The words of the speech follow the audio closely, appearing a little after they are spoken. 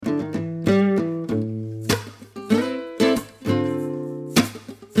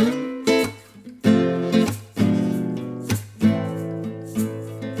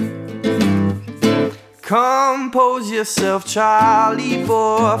Compose yourself, Charlie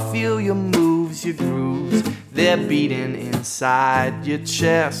boy. Feel your moves, your grooves. They're beating inside your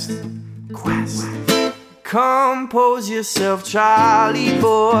chest. Quest. Compose yourself, Charlie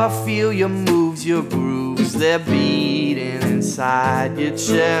boy. Feel your moves, your grooves. They're beating inside your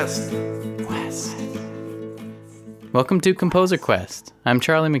chest. Quest. Welcome to Composer Quest. I'm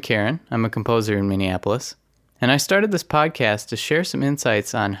Charlie McCarran. I'm a composer in Minneapolis. And I started this podcast to share some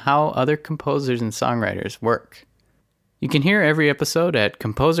insights on how other composers and songwriters work. You can hear every episode at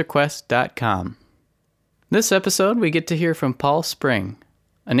composerquest.com. This episode, we get to hear from Paul Spring,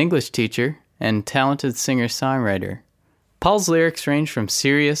 an English teacher and talented singer-songwriter. Paul's lyrics range from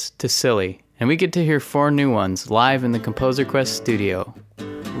serious to silly, and we get to hear 4 new ones live in the Composer Quest studio.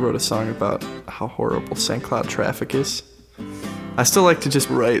 I wrote a song about how horrible St. Cloud traffic is. I still like to just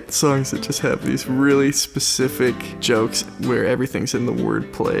write songs that just have these really specific jokes where everything's in the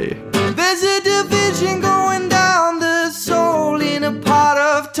wordplay. There's a division going down the soul in a part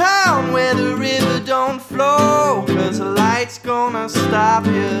of town where the river don't flow, 'cause the light's gonna stop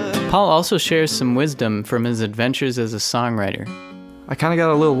you. Paul also shares some wisdom from his adventures as a songwriter. I kind of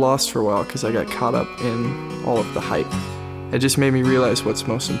got a little lost for a while because I got caught up in all of the hype. It just made me realize what's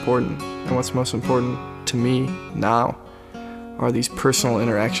most important. And what's most important to me now are these personal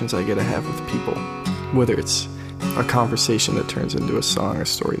interactions I get to have with people. Whether it's a conversation that turns into a song, a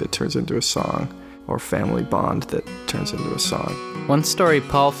story that turns into a song, or a family bond that turns into a song. One story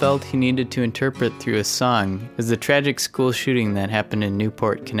Paul felt he needed to interpret through a song is the tragic school shooting that happened in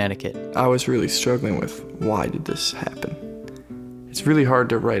Newport, Connecticut. I was really struggling with why did this happen? It's really hard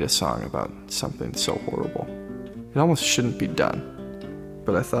to write a song about something so horrible. It almost shouldn't be done.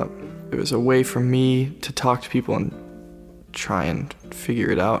 But I thought it was a way for me to talk to people and try and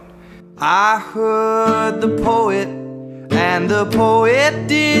figure it out. I heard the poet, and the poet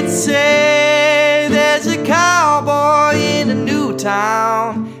did say there's a cowboy in a new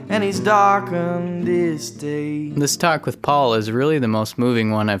town, and he's darkened this day. This talk with Paul is really the most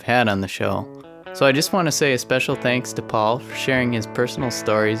moving one I've had on the show. So I just want to say a special thanks to Paul for sharing his personal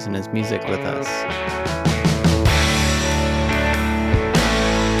stories and his music with us.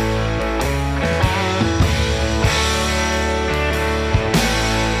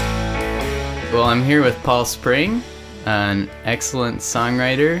 Well, I'm here with Paul Spring, an excellent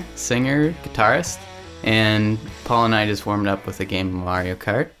songwriter, singer, guitarist, and Paul and I just warmed up with a game of Mario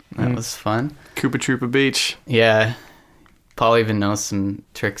Kart. That was fun. Koopa Troopa Beach. Yeah, Paul even knows some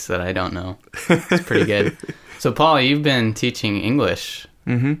tricks that I don't know. It's pretty good. So, Paul, you've been teaching English.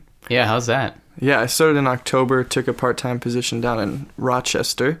 Mm-hmm. Yeah, how's that? Yeah, I started in October, took a part-time position down in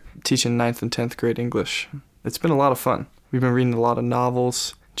Rochester, teaching 9th and 10th grade English. It's been a lot of fun. We've been reading a lot of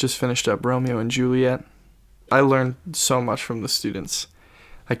novels. Just finished up Romeo and Juliet. I learned so much from the students.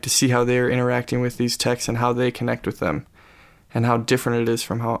 Like to see how they're interacting with these texts and how they connect with them, and how different it is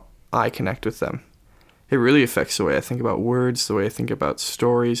from how I connect with them. It really affects the way I think about words, the way I think about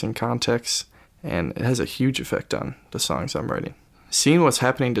stories and contexts, and it has a huge effect on the songs I'm writing. Seeing what's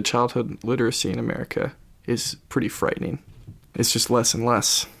happening to childhood literacy in America is pretty frightening. It's just less and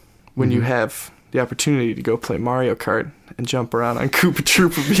less. When you have the opportunity to go play Mario Kart and jump around on Koopa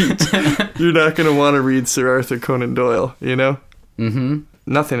Troopa Beach, you're not going to want to read Sir Arthur Conan Doyle, you know? Mm-hmm.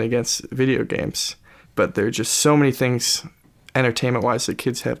 Nothing against video games, but there are just so many things entertainment-wise that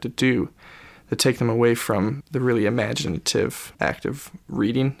kids have to do that take them away from the really imaginative act of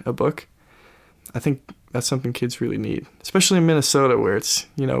reading a book. I think that's something kids really need, especially in Minnesota where it's,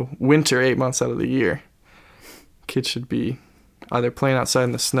 winter 8 months out of the year. Kids should be either playing outside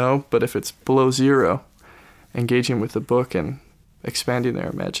in the snow, but if it's below zero, engaging with the book and expanding their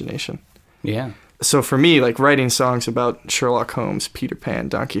imagination. Yeah. So for me, like writing songs about Sherlock Holmes, Peter Pan,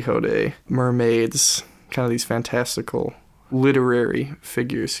 Don Quixote, mermaids, kind of these fantastical literary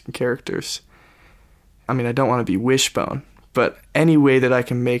figures and characters. I mean, I don't want to be Wishbone, but any way that I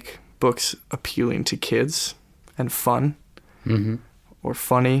can make books appealing to kids and fun or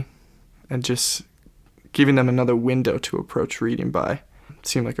funny and just giving them another window to approach reading by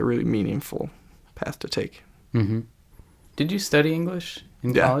seemed like a really meaningful path to take. Mm-hmm. Did you study English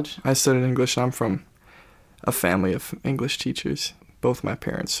in college? I studied English. I'm from a family of English teachers. Both my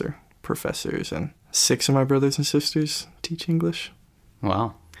parents are professors, and 6 of my brothers and sisters teach English.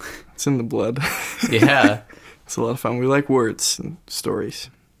 Wow. It's in the blood. Yeah. It's a lot of fun. We like words and stories.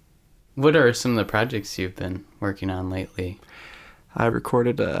 What are some of the projects you've been working on lately? I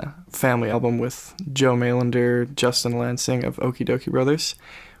recorded a family album with Joe Mailander, Justin Lansing of Okie Dokie Brothers.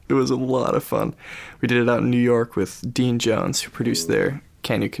 It was a lot of fun. We did it out in New York with Dean Jones, who produced their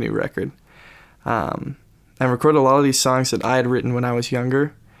Can You Canoe record. And recorded a lot of these songs that I had written when I was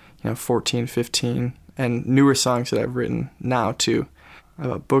younger, 14, 15, and newer songs that I've written now too.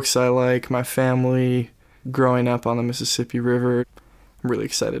 About books I like, my family, growing up on the Mississippi River. I'm really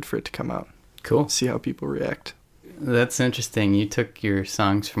excited for it to come out. Cool. See how people react. That's interesting. You took your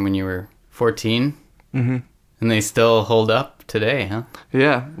songs from when you were 14, Mm-hmm. and they still hold up today, huh?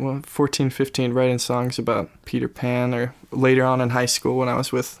 Yeah, well, 14, 15, writing songs about Peter Pan, or later on in high school when I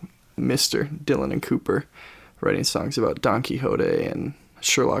was with Mr. Dylan and Cooper, writing songs about Don Quixote and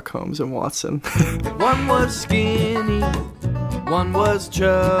Sherlock Holmes and Watson. One was skinny, one was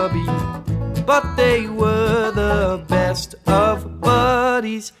chubby, but they were the best of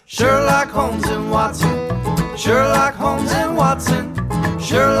buddies. Sherlock Holmes and Watson, Sherlock Holmes and Watson,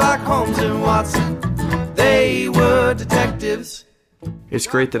 Sherlock Holmes and Watson. They were detectives. It's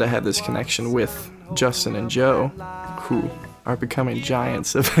great that I have this connection with Justin and Joe, who are becoming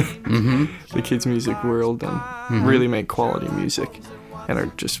giants of the kids' music world and really make quality music and are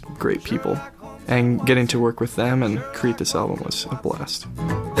just great people. And getting to work with them and create this album was a blast.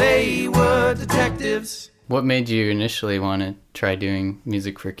 They were detectives. What made you initially want to try doing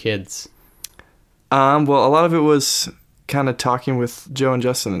music for kids? Well, a lot of it was kind of talking with Joe and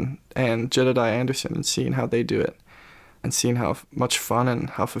Justin and Jedediah Anderson and seeing how they do it and seeing how much fun and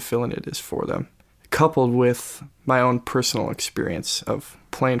how fulfilling it is for them. Coupled with my own personal experience of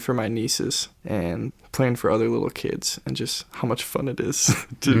playing for my nieces and playing for other little kids and just how much fun it is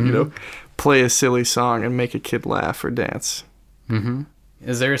to, play a silly song and make a kid laugh or dance. Mm-hmm.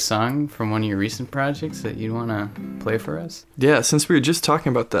 Is there a song from one of your recent projects that you'd want to play for us? Yeah, since we were just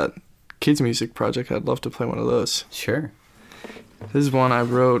talking about that kids' music project, I'd love to play one of those. Sure. This is one I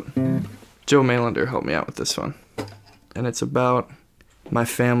wrote. Joe Mailander helped me out with this one. And it's about my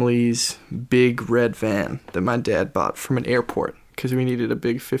family's big red van that my dad bought from an airport because we needed a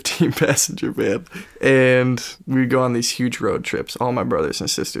big 15-passenger van. And we'd go on these huge road trips, all my brothers and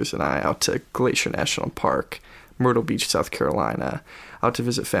sisters and I, out to Glacier National Park, Myrtle Beach, South Carolina, out to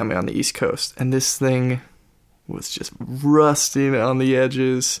visit family on the East Coast. And this thing was just rusting on the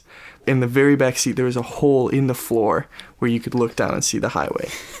edges. In the very back seat, there was a hole in the floor where you could look down and see the highway.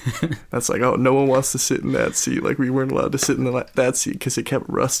 That's like, oh, no one wants to sit in that seat. Like, we weren't allowed to sit in that seat because it kept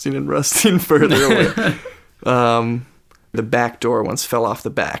rusting and rusting further away. The back door once fell off the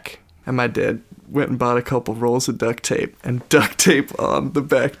back, and my dad went and bought a couple rolls of duct tape and duct tape on the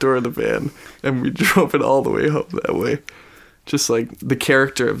back door of the van, and we drove it all the way home that way. Just like the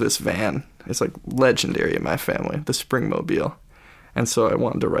character of this van is like legendary in my family, the Springmobile. And so I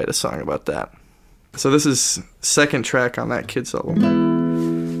wanted to write a song about that. So this is second track on that kids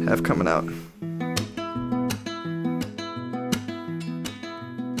album I have coming out.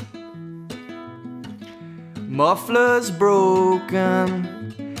 Mufflers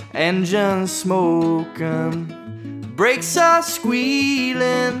broken, engines smoking, brakes are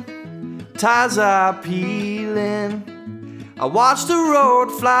squealing, tires are peeling. I watch the road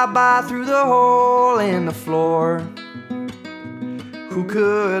fly by through the hole in the floor. Who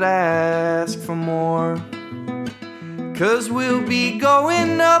could ask for more? 'Cause we'll be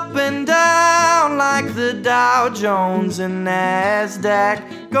going up and down like the Dow Jones and Nasdaq.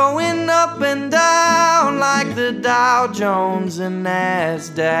 Going up and down like the Dow Jones and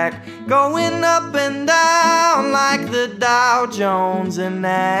Nasdaq. Going up and down like the Dow Jones and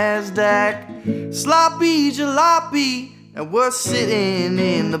Nasdaq. Sloppy jalopy, and we're sitting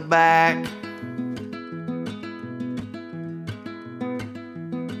in the back.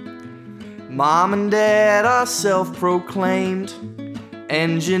 Mom and Dad are self-proclaimed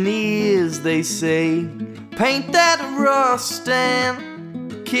engineers, they say. Paint that rust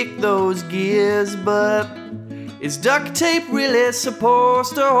and kick those gears, but is duct tape really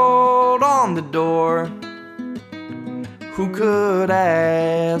supposed to hold on the door? Who could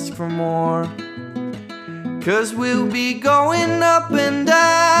ask for more? 'Cause we'll be going up and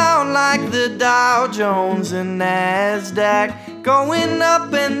down like the Dow Jones and Nasdaq. Going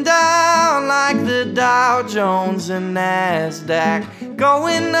up and down like the Dow Jones and Nasdaq.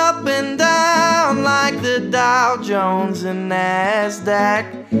 Going up and down like the Dow Jones and Nasdaq.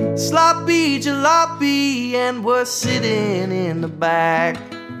 Sloppy jalopy, and we're sitting in the back.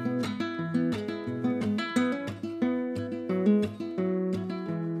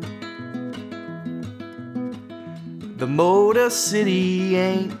 The Motor City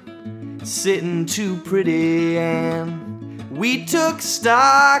ain't sitting too pretty, and we took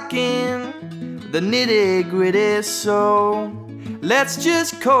stock in the nitty-gritty, so let's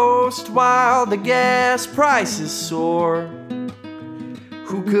just coast while the gas prices soar.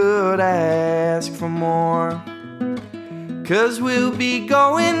 Who could ask for more? 'Cause we'll be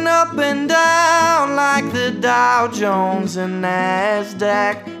going up and down like the Dow Jones and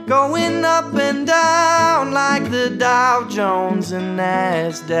Nasdaq. going up and down like the Dow Jones and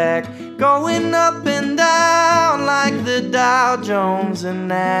Nasdaq, going up and down like the Dow Jones and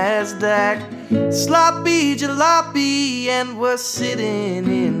Nasdaq. Sloppy jalopy, and we're sitting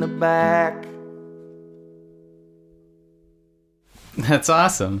in the back. That's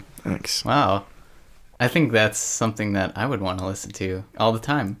awesome. Thanks. Wow. I think that's something that I would want to listen to all the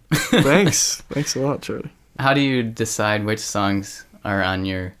time. Thanks. Thanks a lot, Charlie. How do you decide which songs are on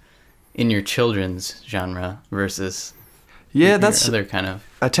in your children's genre versus Yeah, your that's other kind of...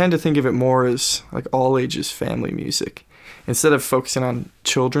 I tend to think of it more as like all ages family music. Instead of focusing on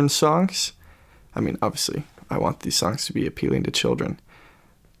children's songs, I mean, obviously, I want these songs to be appealing to children.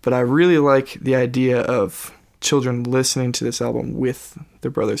 But I really like the idea of children listening to this album with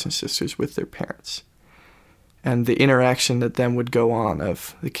their brothers and sisters, with their parents. And the interaction that then would go on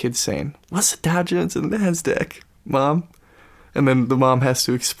of the kids saying, "What's the Dow Jones and Nasdaq, Mom?" And then the mom has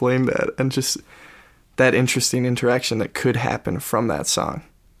to explain that, and just that interesting interaction that could happen from that song,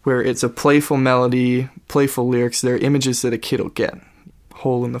 where it's a playful melody, playful lyrics. There are images that a kid will get.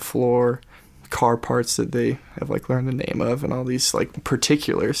 Hole in the floor, car parts that they have like learned the name of, and all these like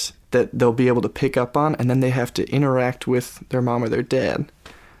particulars that they'll be able to pick up on, and then they have to interact with their mom or their dad.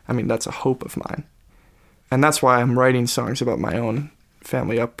 I mean, that's a hope of mine. And that's why I'm writing songs about my own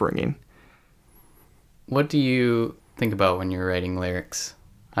family upbringing. What do you think about when you're writing lyrics?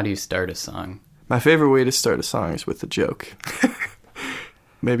 How do you start a song? My favorite way to start a song is with a joke.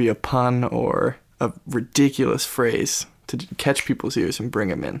 Maybe a pun or a ridiculous phrase to catch people's ears and bring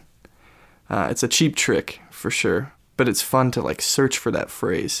them in. It's a cheap trick, for sure, but it's fun to like search for that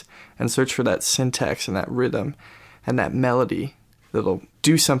phrase and search for that syntax and that rhythm and that melody that'll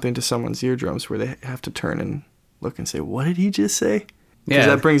do something to someone's eardrums where they have to turn and look and say, "What did he just say?" Because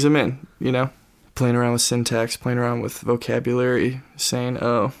that brings them in, you know? Playing around with syntax, playing around with vocabulary, saying,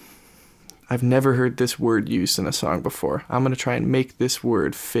 "Oh, I've never heard this word used in a song before. I'm going to try and make this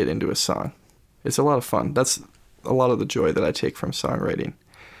word fit into a song." It's a lot of fun. That's a lot of the joy that I take from songwriting.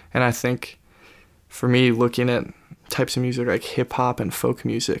 And I think for me, looking at types of music like hip-hop and folk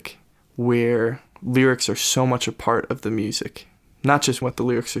music, where lyrics are so much a part of the music, not just what the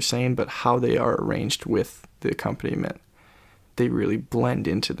lyrics are saying, but how they are arranged with the accompaniment. They really blend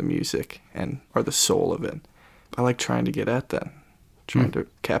into the music and are the soul of it. I like trying to get at that, trying to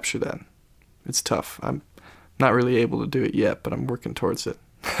capture that. It's tough. I'm not really able to do it yet, but I'm working towards it.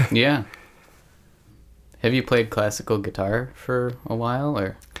 Yeah. Have you played classical guitar for a while,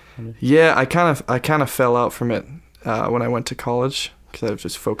 or? Yeah, I kind of fell out from it when I went to college because I was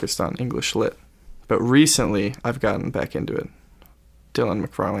just focused on English lit. But recently, I've gotten back into it. Dylan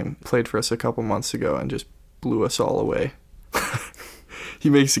McFarlane played for us a couple months ago and just blew us all away. He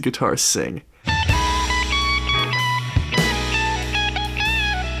makes the guitar sing.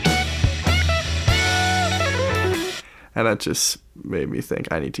 And that just made me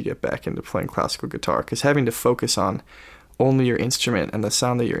think I need to get back into playing classical guitar, because having to focus on only your instrument and the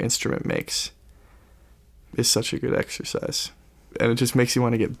sound that your instrument makes is such a good exercise. And it just makes you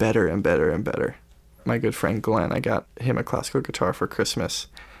want to get better and better and better. My good friend Glenn, I got him a classical guitar for Christmas,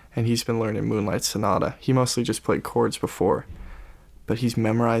 and he's been learning Moonlight Sonata. He mostly just played chords before, but he's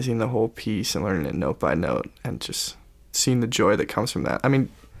memorizing the whole piece and learning it note by note, and just seeing the joy that comes from that. I mean,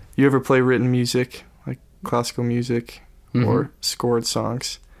 you ever play written music, like classical music, or scored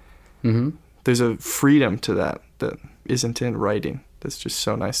songs? Mm-hmm. There's a freedom to that isn't in writing. That's just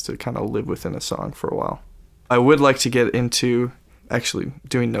so nice to kind of live within a song for a while. I would like to get into actually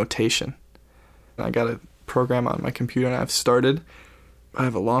doing notation. I got a program on my computer and I've started. I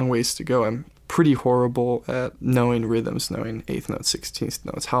have a long ways to go. I'm pretty horrible at knowing rhythms, knowing 8th notes, 16th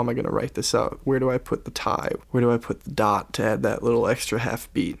notes. How am I going to write this out? Where do I put the tie? Where do I put the dot to add that little extra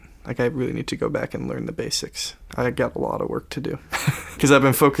half beat? Like, I really need to go back and learn the basics. I got a lot of work to do because I've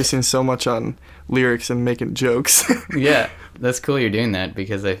been focusing so much on lyrics and making jokes. Yeah, that's cool you're doing that,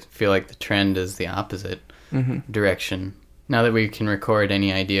 because I feel like the trend is the opposite direction. Now that we can record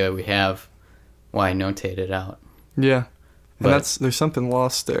any idea we have, why notate it out? Yeah. And But there's something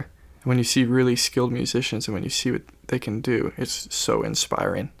lost there. When you see really skilled musicians and when you see what they can do, it's so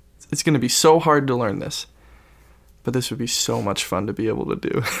inspiring. It's going to be so hard to learn this, but this would be so much fun to be able to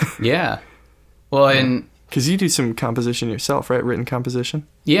do. yeah. Well, and because you do some composition yourself, right? Written composition?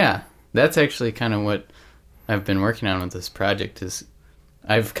 yeah, that's actually kind of what I've been working on with this project. Is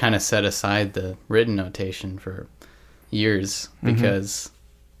I've kind of set aside the written notation for years because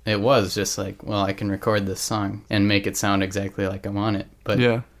it was just like, well, I can record this song and make it sound exactly like I want it. But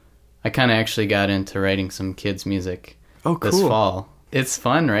Yeah. I kind of actually got into writing some kids' music Oh, cool. this fall. It's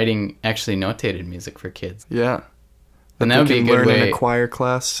fun writing actually notated music for kids. Yeah. And that would be a good learn way. in a choir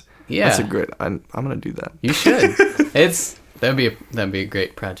class. Yeah. That's a great. I'm gonna do that. You should. That'd be a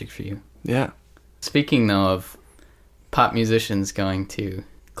great project for you. Yeah. Speaking though of pop musicians going to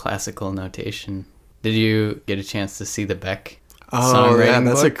classical notation, did you get a chance to see the Beck songwriting yeah,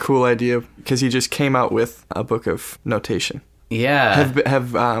 that's book? a cool idea because he just came out with a book of notation. Yeah.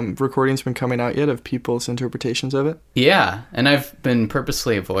 Have recordings been coming out yet of people's interpretations of it? Yeah, and I've been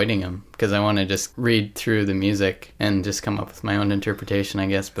purposely avoiding them because I want to just read through the music and just come up with my own interpretation, I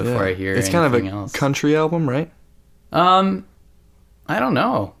guess, before I hear anything else. It's kind of a country album, right? I don't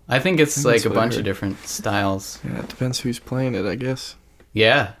know. I think it's like a what I bunch of heard. different styles. Yeah, it depends who's playing it, I guess.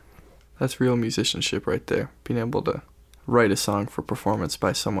 Yeah. That's real musicianship right there. Being able to write a song for performance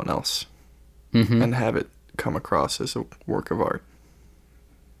by someone else Mm-hmm. and have it come across as a work of art.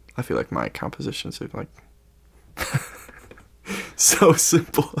 I feel like my compositions are like so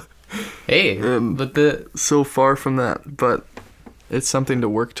simple. Hey, but So far from that, but it's something to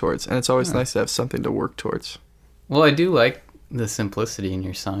work towards, and it's always nice to have something to work towards. well, I do like the simplicity in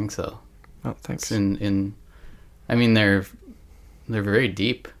your songs, though. Oh, thanks. I mean, they're very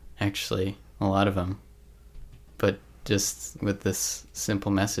deep, actually, a lot of them, but just with this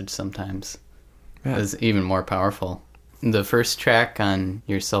simple message sometimes is even more powerful. The first track on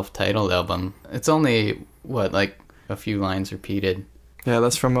your self-titled album, it's only like a few lines repeated. Yeah,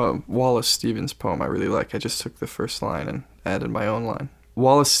 that's from a Wallace Stevens poem I really like. I just took the first line and added my own line.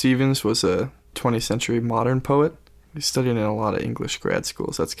 Wallace Stevens was a 20th century modern poet. He studied in a lot of English grad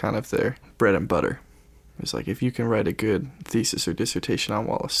schools. That's kind of their bread and butter. It's like, if you can write a good thesis or dissertation on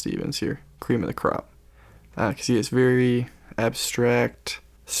Wallace Stevens, you're cream of the crop. Because he has very abstract,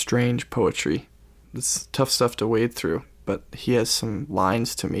 strange poetry. It's tough stuff to wade through, but he has some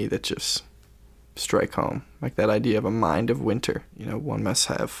lines to me that just strike home. Like that idea of a mind of winter. You know, one must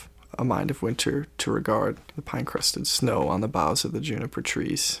have a mind of winter to regard the pine-crusted snow on the boughs of the juniper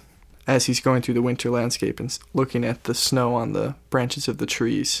trees. As he's going through the winter landscape and looking at the snow on the branches of the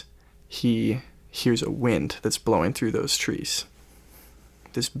trees, he hears a wind that's blowing through those trees.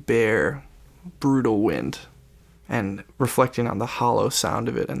 This bare, brutal wind. And reflecting on the hollow sound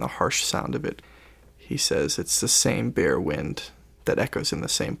of it and the harsh sound of it, he says it's the same bare wind that echoes in the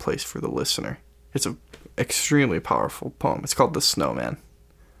same place for the listener. It's an extremely powerful poem. It's called The Snowman.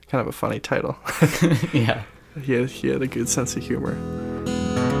 Kind of a funny title. Yeah. He had a good sense of humor.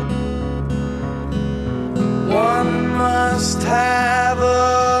 One must have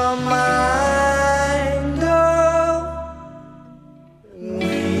a mind of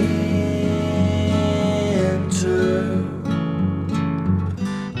winter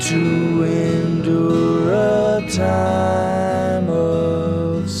to endure a time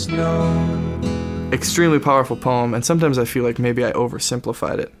of snow. Extremely powerful poem, and sometimes I feel like maybe I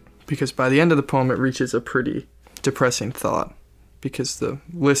oversimplified it, because by the end of the poem it reaches a pretty depressing thought, because the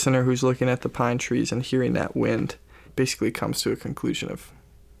listener who's looking at the pine trees and hearing that wind basically comes to a conclusion of,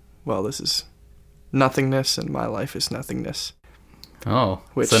 well, this is nothingness and my life is nothingness. Oh,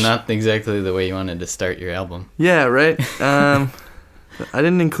 so not exactly the way you wanted to start your album. Yeah, right? I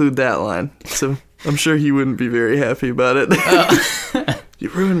didn't include that line, so I'm sure he wouldn't be very happy about it. You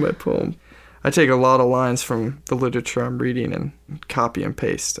ruined my poem. I take a lot of lines from the literature I'm reading and copy and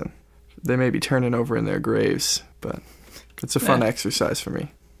paste, and they may be turning over in their graves, but it's a fun exercise for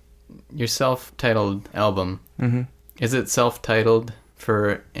me. Your self-titled album, Mm-hmm. is it self-titled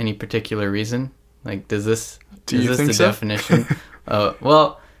for any particular reason? Like, Do you is this think the so? definition?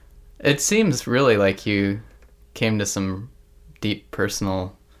 Well, it seems really like you came to some deep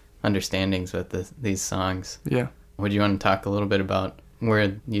personal understandings with these songs. Yeah. Would you want to talk a little bit about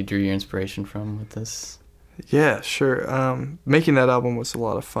where you drew your inspiration from with this? Yeah, sure. Making that album was a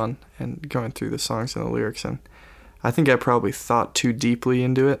lot of fun, and going through the songs and the lyrics, and I think I probably thought too deeply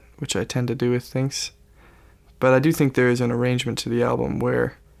into it, which I tend to do with things. But I do think there is an arrangement to the album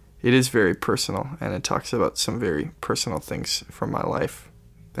where it is very personal, and it talks about some very personal things from my life.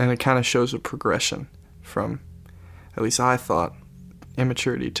 And it kind of shows a progression from, at least I thought,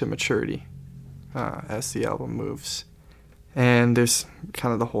 immaturity to maturity as the album moves. And there's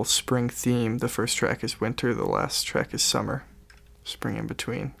kind of the whole spring theme. The first track is winter, the last track is summer. Spring in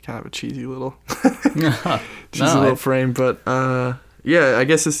between. Kind of a cheesy little little frame. But yeah, I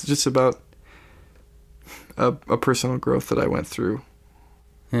guess it's just about a personal growth that I went through.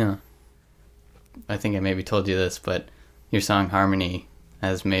 Yeah. I think I maybe told you this, but your song Harmony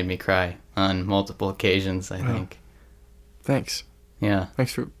has made me cry on multiple occasions, I think. Thanks. Yeah.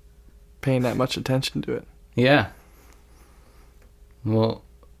 Thanks for paying that much attention to it. Yeah. Well,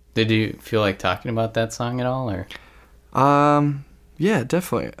 did you feel like talking about that song at all, or? Yeah,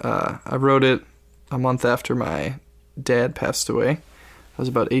 definitely. I wrote it a month after my dad passed away. I was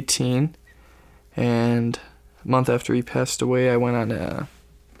about 18, and a month after he passed away, I went on a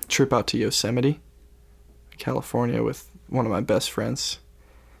trip out to Yosemite, California, with one of my best friends,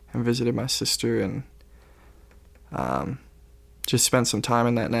 and visited my sister, and just spent some time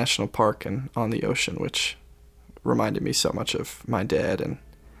in that national park and on the ocean, which reminded me so much of my dad and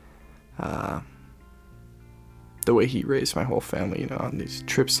the way he raised my whole family, on these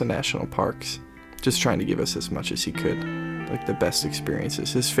trips to national parks, just trying to give us as much as he could, like the best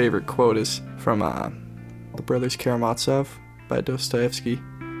experiences. His favorite quote is from The Brothers Karamazov by Dostoevsky,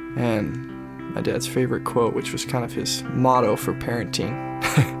 and my dad's favorite quote, which was kind of his motto for parenting,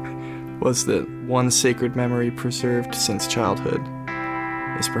 was that one sacred memory preserved since childhood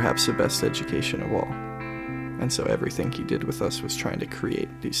is perhaps the best education of all. And so everything he did with us was trying to create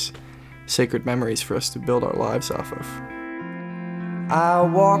these sacred memories for us to build our lives off of. I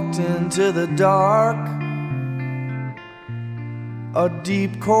walked into the dark, a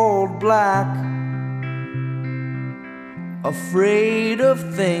deep cold black, afraid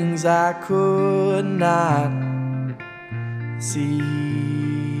of things I could not see.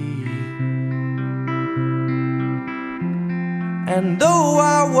 And though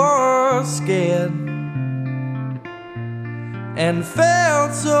I was scared and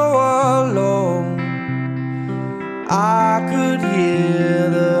felt so alone, I could hear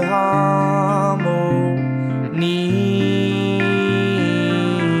the harmony.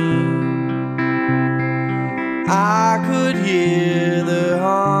 I could hear the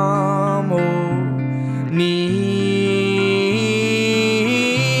harmony.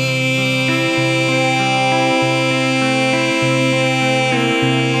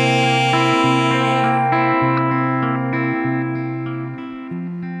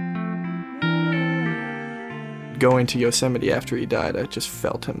 Going to Yosemite after he died, I just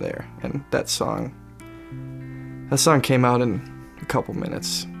felt him there, and that song came out in a couple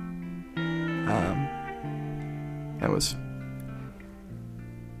minutes. It was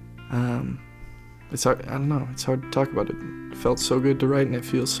it's hard, I don't know, it's hard to talk about it. It felt so good to write, and it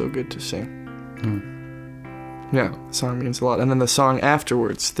feels so good to sing. Yeah, the song means a lot. And then the song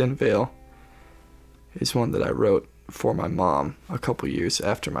afterwards, Thin Veil, is one that I wrote for my mom a couple years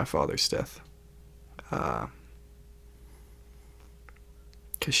after my father's death.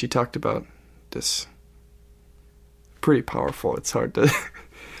 Because she talked about this pretty powerful, it's hard to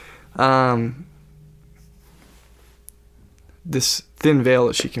this thin veil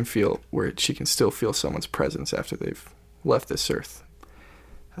that she can feel, where she can still feel someone's presence after they've left this earth,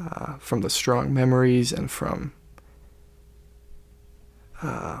 from the strong memories and from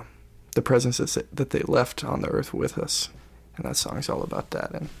the presence that they left on the earth with us. And that song's all about that,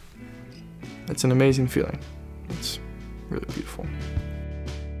 and it's an amazing feeling. It's really beautiful.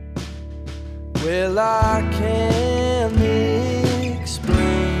 Well, I can't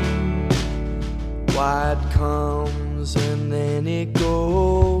explain why it comes and then it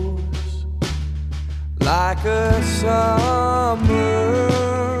goes, like a summer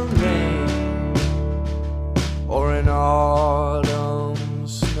rain or an autumn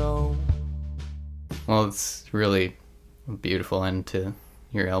snow. Well, it's really a beautiful end to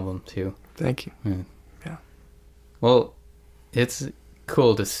your album, too. Thank you. Yeah. Well, it's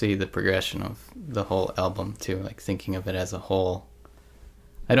cool to see the progression of the whole album too, like thinking of it as a whole.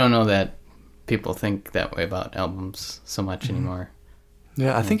 I don't know that people think that way about albums so much anymore.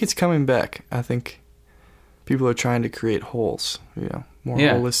 Yeah, I think it's coming back. I think people are trying to create wholes, more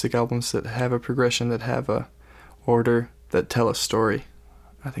holistic albums that have a progression, that have a order, that tell a story.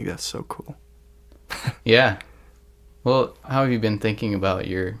 I think that's so cool. Yeah. Well, how have you been thinking about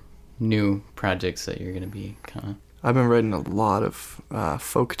your new projects that you're going to be kind of... I've been writing a lot of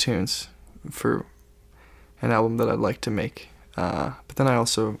folk tunes for an album that I'd like to make. But then I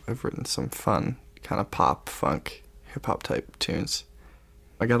also have written some fun kind of pop, funk, hip-hop type tunes.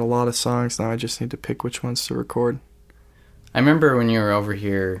 I got a lot of songs now. I just need to pick which ones to record. I remember when you were over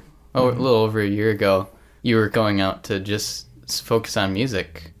here, a little over a year ago, you were going out to just focus on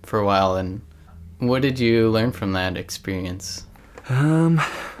music for a while. And what did you learn from that experience? A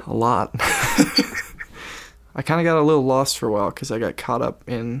lot. I kind of got a little lost for a while because I got caught up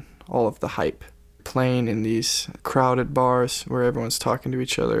in all of the hype. Playing in these crowded bars where everyone's talking to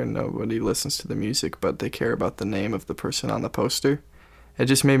each other and nobody listens to the music, but they care about the name of the person on the poster. It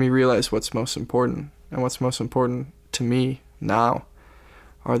just made me realize what's most important. And what's most important to me now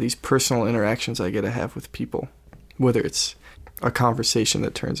are these personal interactions I get to have with people. Whether it's a conversation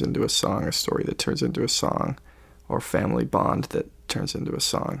that turns into a song, a story that turns into a song, or family bond that turns into a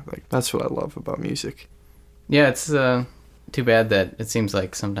song. Like, that's what I love about music. Yeah, it's too bad that it seems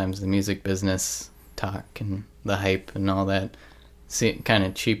like sometimes the music business talk can the hype and all that kind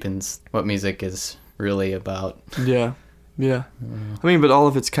of cheapens what music is really about. Yeah. I mean, but all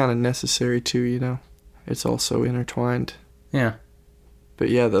of it's kind of necessary too, you know? It's all so intertwined. Yeah. But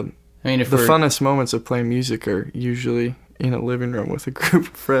yeah, the funnest moments of playing music are usually in a living room with a group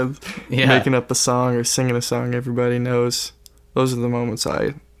of friends, making up a song or singing a song everybody knows. Those are the moments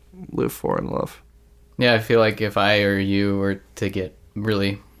I live for and love. Yeah, I feel like if I or you were to get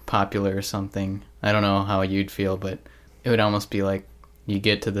really popular or something, I don't know how you'd feel, but it would almost be like you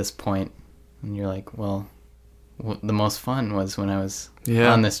get to this point and you're like, well, the most fun was when I was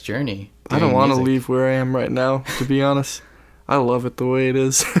on this journey. I don't want to leave where I am right now, to be honest. I love it the way it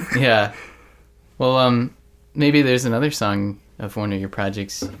is. Yeah. Well, maybe there's another song of one of your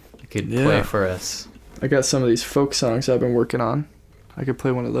projects you could play for us. I got some of these folk songs I've been working on. I could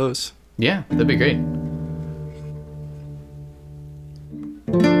play one of those. Yeah, that'd be great.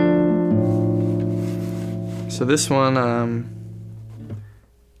 So this one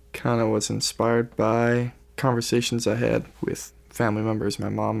kind of was inspired by conversations I had with family members, my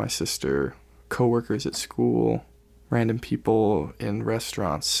mom, my sister, coworkers at school, random people in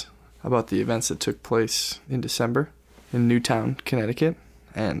restaurants, about the events that took place in December in Newtown, Connecticut.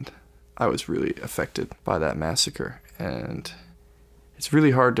 And I was really affected by that massacre. And it's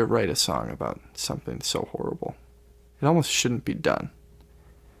really hard to write a song about something so horrible. It almost shouldn't be done.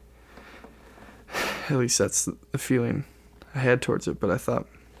 At least that's the feeling I had towards it. But I thought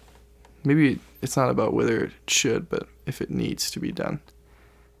maybe it's not about whether it should, but if it needs to be done.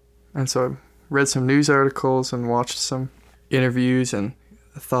 And so I read some news articles and watched some interviews, and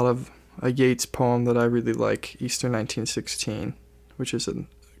I thought of a Yeats poem that I really like, Easter 1916, which is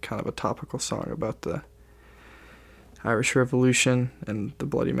kind of a topical song about the Irish Revolution and the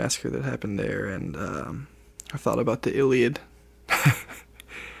bloody massacre that happened there. And I thought about the Iliad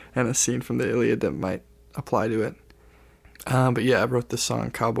and a scene from the Iliad that might apply to it. But yeah, I wrote this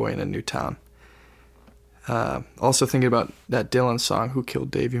song, Cowboy in a New Town. Also thinking about that Dylan song, Who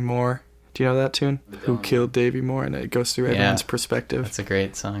Killed Davy Moore. Do you know that tune? Who Killed Davy Moore? And it goes through everyone's perspective. That's a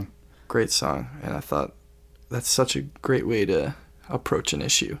great song. Great song. And I thought that's such a great way to approach an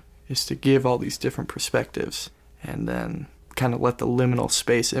issue, is to give all these different perspectives and then kind of let the liminal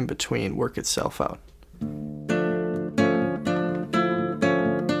space in between work itself out.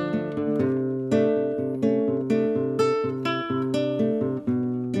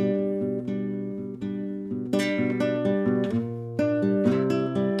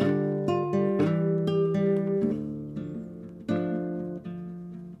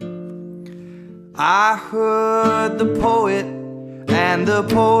 I heard the poet, and the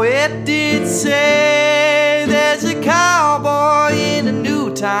poet did say there's a cowboy in a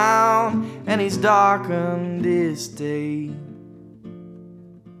new town, and he's darkened this day.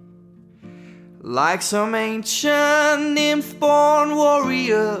 Like some ancient nymph-born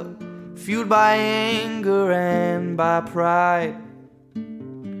warrior, fueled by anger and by pride,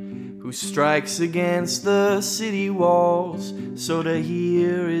 who strikes against the city walls so to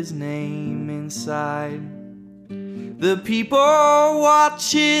hear his name inside. The people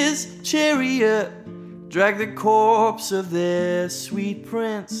watch his chariot drag the corpse of their sweet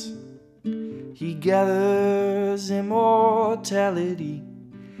prince. He gathers immortality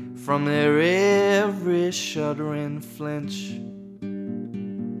from their every shuddering flinch.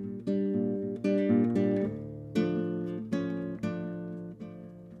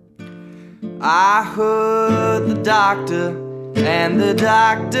 I heard the doctor, and the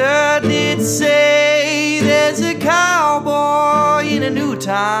doctor did say there's a cowboy in a new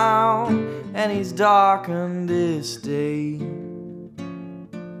town, and he's darkened this day.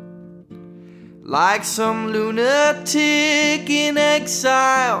 Like some lunatic in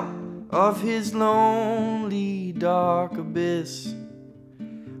exile of his lonely dark abyss,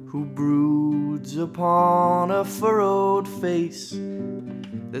 who broods upon a furrowed face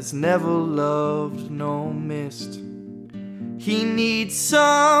that's never loved no mist. He needs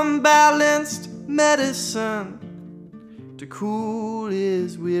some balanced medicine to cool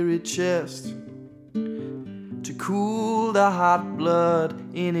his weary chest, to cool the hot blood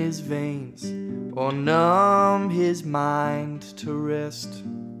in his veins, or numb his mind to rest.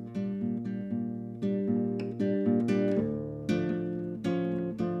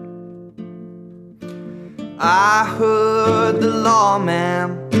 I heard the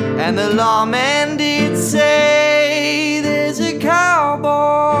lawman, and the lawman did say there's a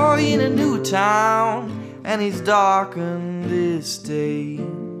cowboy in a new town, and he's darkened this day.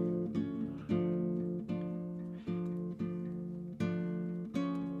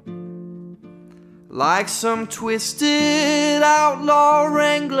 Like some twisted outlaw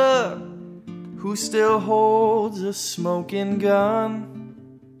wrangler who still holds a smoking gun,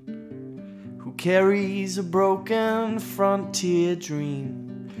 who carries a broken frontier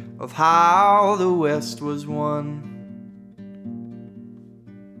dream of how the West was won.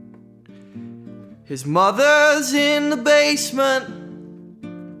 His mother's in the basement,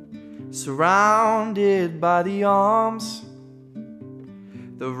 surrounded by the arms,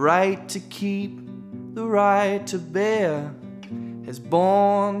 the right to keep, the right to bear, has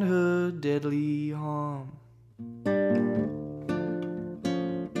borne her deadly harm.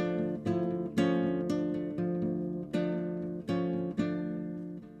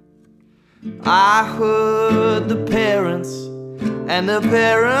 I heard the parents, and the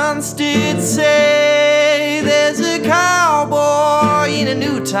parents did say, there's a cowboy in a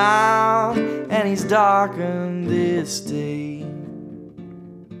new town, and he's darkened this day.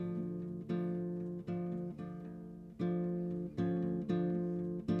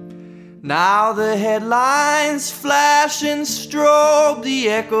 Now the headlines flash and strobe the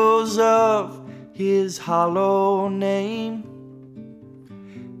echoes of his hollow name.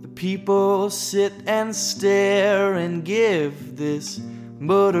 The people sit and stare and give this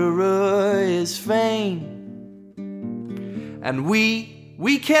murderer his fame. And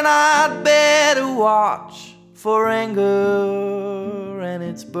we cannot bear to watch for anger and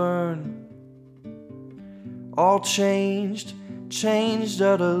its burn. All changed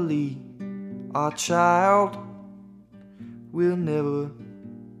utterly. Our child will never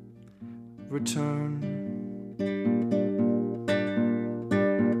return.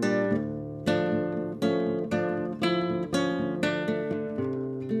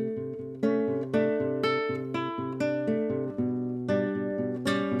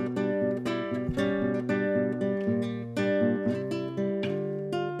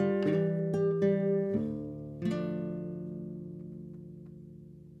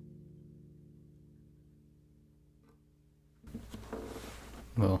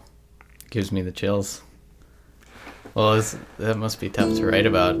 Well, gives me the chills. Well, that must be tough to write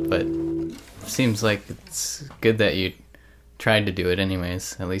about, but it seems like it's good that you tried to do it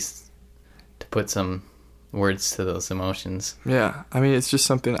anyways, at least to put some words to those emotions. Yeah, I mean, it's just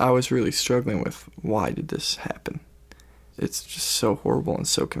something I was really struggling with. Why did this happen? It's just so horrible and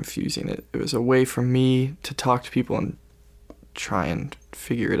so confusing. It was a way for me to talk to people and try and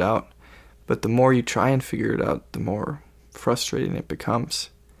figure it out. But the more you try and figure it out, the more frustrating it becomes.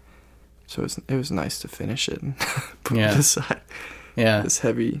 So it was nice to finish it and put it aside. Yeah. It's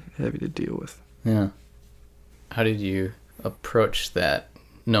heavy to deal with. Yeah. How did you approach that,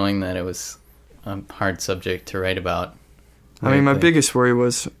 knowing that it was a hard subject to write about? I mean, my biggest worry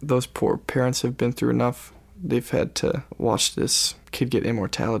was those poor parents have been through enough. They've had to watch this kid get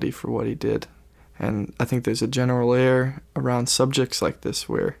immortality for what he did. And I think there's a general air around subjects like this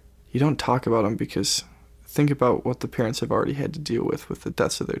where you don't talk about them because think about what the parents have already had to deal with the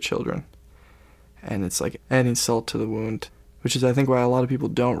deaths of their children. And it's like adding salt to the wound, which is, I think, why a lot of people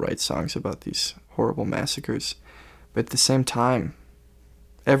don't write songs about these horrible massacres. But at the same time,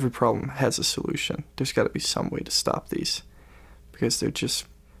 every problem has a solution. There's got to be some way to stop these because they're just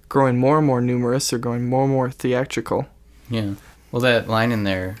growing more and more numerous. They're growing more and more theatrical. Yeah. Well, that line in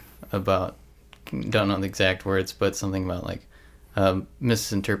there about, don't know the exact words, but something about like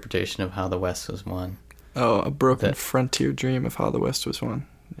misinterpretation of how the West was won. Oh, a broken frontier dream of how the West was won.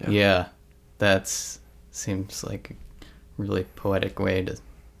 Yeah, that seems like a really poetic way to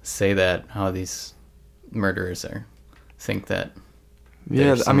say that, how these murderers think that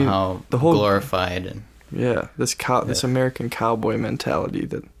they're somehow the whole glorified. And this American cowboy mentality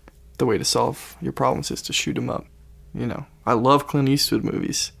that the way to solve your problems is to shoot them up. You know, I love Clint Eastwood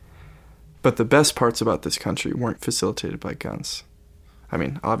movies, but the best parts about this country weren't facilitated by guns. I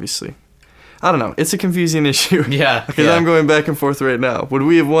mean, obviously. I don't know. It's a confusing issue. Yeah. Because I'm going back and forth right now. Would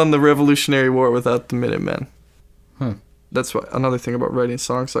we have won the Revolutionary War without the Minutemen? That's what another thing about writing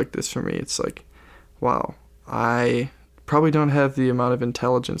songs like this for me. It's like, wow, I probably don't have the amount of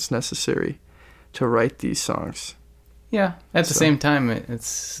intelligence necessary to write these songs. Yeah. At the same time,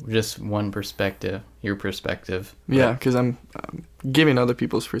 it's just one perspective, your perspective. Yeah, because I'm giving other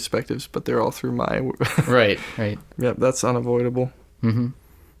people's perspectives, but they're all through my... Right. Yep, that's unavoidable. Mm-hmm.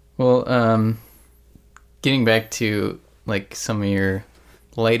 Well, getting back to like some of your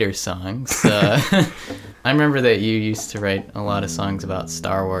later songs, I remember that you used to write a lot of songs about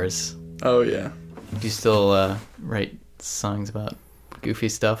Star Wars. Oh, yeah. Do you still write songs about goofy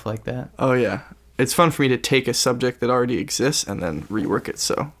stuff like that? Oh, yeah. It's fun for me to take a subject that already exists and then rework it,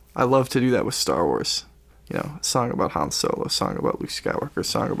 so I love to do that with Star Wars. You know, a song about Han Solo, a song about Luke Skywalker, a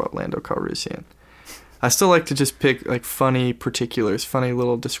song about Lando Calrissian. I still like to just pick like funny particulars, funny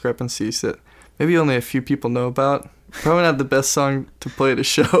little discrepancies that maybe only a few people know about. Probably not the best song to play at a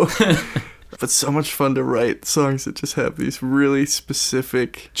show, but so much fun to write songs that just have these really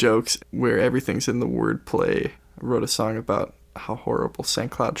specific jokes where everything's in the wordplay. I wrote a song about how horrible St.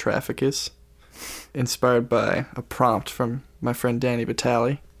 Cloud traffic is, inspired by a prompt from my friend Danny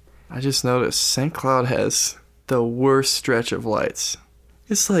Vitale. I just noticed St. Cloud has the worst stretch of lights.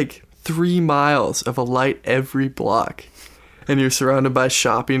 It's like 3 miles of a light every block. And you're surrounded by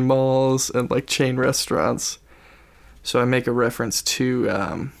shopping malls and like chain restaurants. So I make a reference to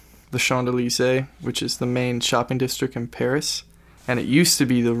the Champs-Élysées, which is the main shopping district in Paris. And it used to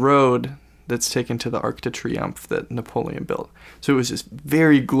be the road that's taken to the Arc de Triomphe that Napoleon built. So it was this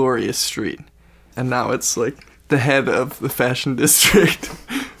very glorious street. And now it's like the head of the fashion district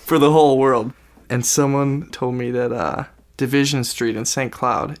for the whole world. And someone told me that Division Street in St.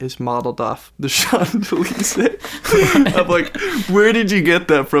 Cloud is modeled off the Champs-Élysées. I'm like, where did you get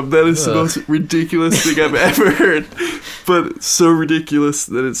that from? That is the most ridiculous thing I've ever heard. But so ridiculous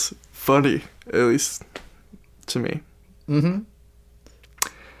that it's funny, at least to me. Mm-hmm.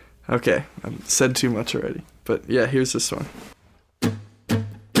 Okay, I've said too much already. But yeah, here's this one.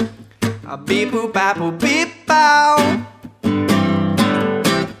 Beep boop bap boop beep bow.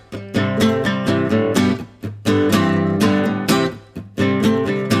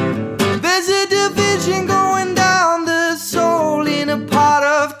 There's a division going down the soul in a part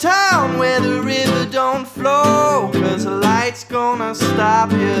of town where the river don't flow, 'cause the light's gonna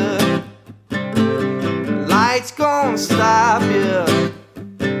stop you. Light's gonna stop you.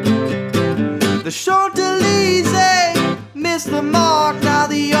 The Champs-Élysées missed the mark. Now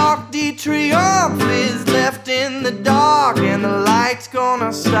the Arc de Triomphe is left in the dark, and the light's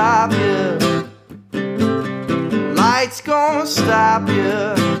gonna stop you. Light's gonna stop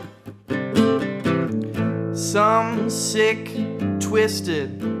you. Some sick,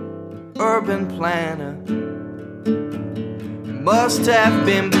 twisted urban planner must have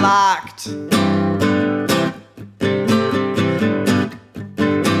been blocked.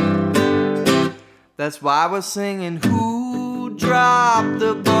 That's why we're singing, who dropped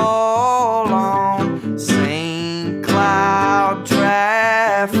the ball on St. Cloud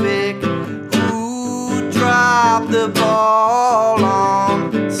traffic? Who dropped the ball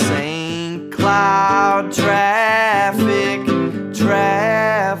on St. Cloud traffic?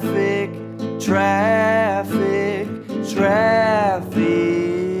 Traffic, traffic, traffic.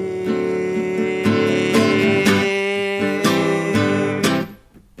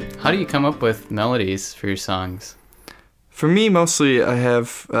 How do you come up with melodies for your songs? For me, mostly I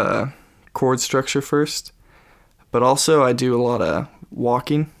have chord structure first, but also I do a lot of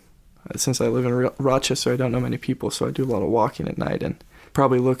walking. Since I live in Rochester, I don't know many people, so I do a lot of walking at night, and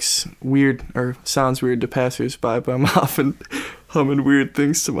probably looks weird or sounds weird to passersby, but I'm often humming weird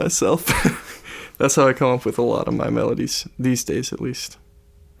things to myself. That's how I come up with a lot of my melodies, these days at least.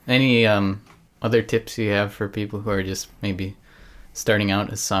 Any other tips you have for people who are just maybe starting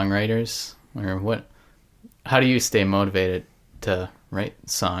out as songwriters, or what? How do you stay motivated to write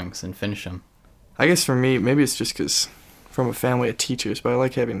songs and finish them? I guess for me, maybe it's just because from a family of teachers, but I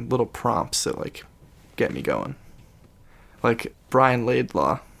like having little prompts that like get me going. Like Brian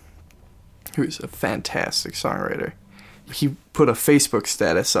Laidlaw, who's a fantastic songwriter. He put a Facebook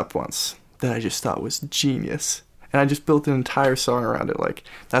status up once that I just thought was genius. And I just built an entire song around it. Like,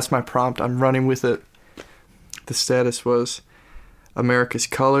 that's my prompt. I'm running with it. The status was, America's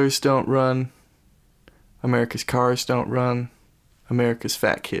colors don't run. America's cars don't run. America's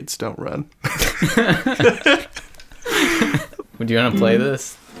fat kids don't run. Would you want to play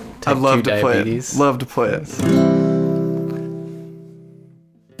this? I'd love to play it. Love to play it.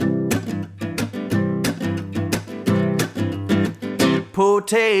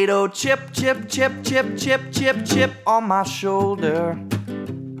 Potato chip, chip, chip, chip, chip, chip, chip on my shoulder.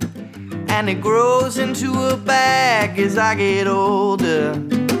 And it grows into a bag as I get older.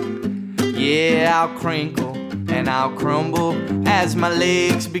 Yeah, I'll crinkle and I'll crumble as my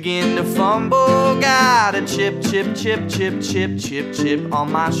legs begin to fumble. Got a chip, chip, chip, chip, chip, chip, chip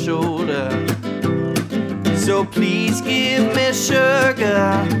on my shoulder. So please give me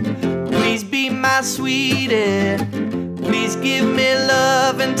sugar. Please be my sweetie. Please give me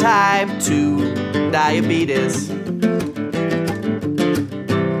love and type 2 diabetes.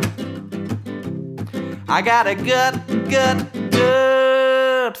 I got a gut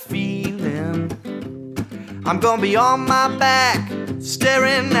feeling I'm gonna be on my back,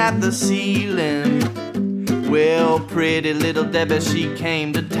 staring at the ceiling. Well, pretty little Debbie, she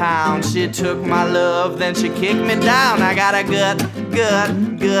came to town. She took my love, then she kicked me down. I got a gut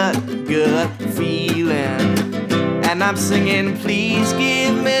feeling. And I'm singing, please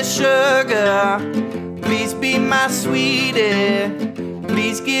give me sugar, please be my sweetie,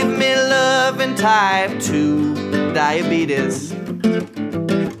 please give me love and type 2 diabetes.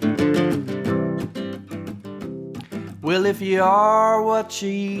 Well, if you are what you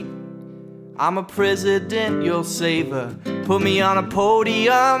eat, I'm a president you'll savor. Put me on a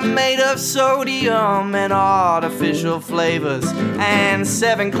podium made of sodium and artificial flavors. And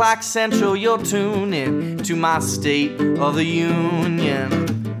 7 o'clock central you'll tune in to my State of the Union.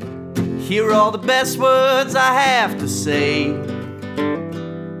 Hear all the best words I have to say.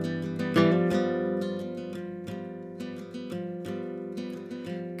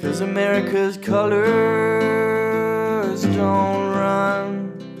 'Cause America's colors don't run.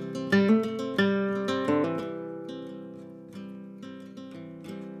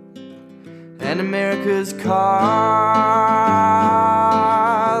 And America's cars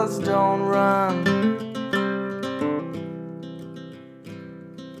don't run.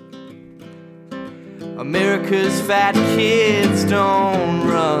 America's fat kids don't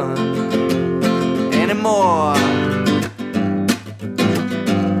run anymore.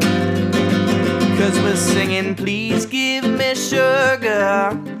 'Cause we're singing, please give me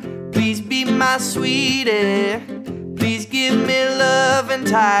sugar, please be my sweetie, please give me love and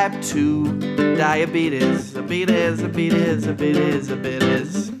type 2 diabetes. Diabetes, diabetes, diabetes,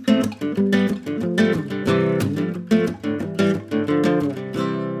 diabetes.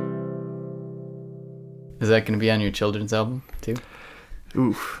 Is that going to be on your children's album too?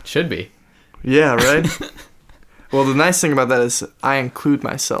 Oof. Should be. Yeah, right? Well, the nice thing about that is I include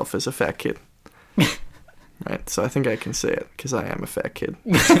myself as a fat kid. Right? So I think I can say it because I am a fat kid.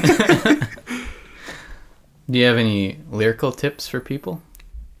 Do you have any lyrical tips for people?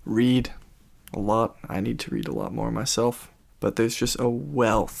 Read a lot. I need to read a lot more myself. But there's just a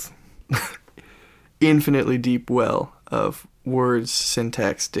wealth, infinitely deep well of words,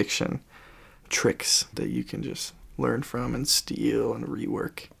 syntax, diction, tricks that you can just learn from and steal and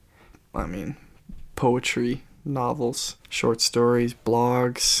rework. I mean, poetry, novels, short stories,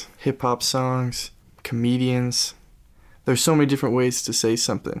 blogs, hip-hop songs, comedians. There's so many different ways to say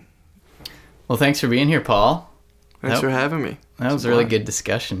something. Well, thanks for being here, Paul. Thanks for having me. That was a really good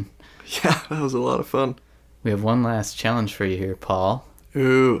discussion. Yeah, that was a lot of fun. We have one last challenge for you here, Paul.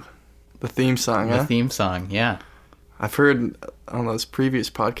 Ooh, the theme song, The theme song, yeah. I've heard on those previous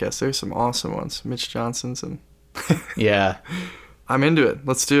podcasts, there's some awesome ones. Mitch Johnson's and... Yeah. I'm into it.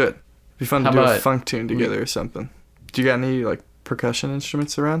 Let's do it. It'd be fun to How do a about funk tune together or something. Do you got any, like, percussion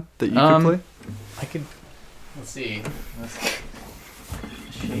instruments around that you could play? I could... Let's see.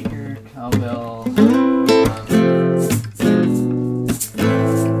 Shaker, cowbell...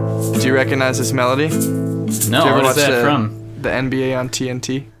 Do you recognize this melody? No, Did you ever what watch is that the, from? The NBA on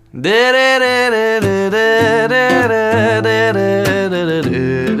TNT?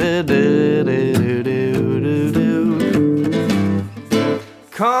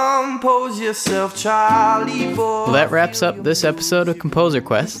 Compose yourself, Charlie boy. Well, that wraps up this episode of Composer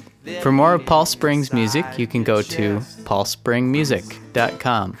Quest. For more of Paul Spring's music, you can go to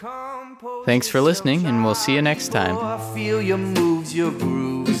paulspringmusic.com. Thanks for listening, and we'll see you next time. I feel your moves, your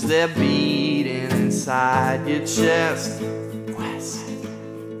grooves, they're beating inside your chest. Quest.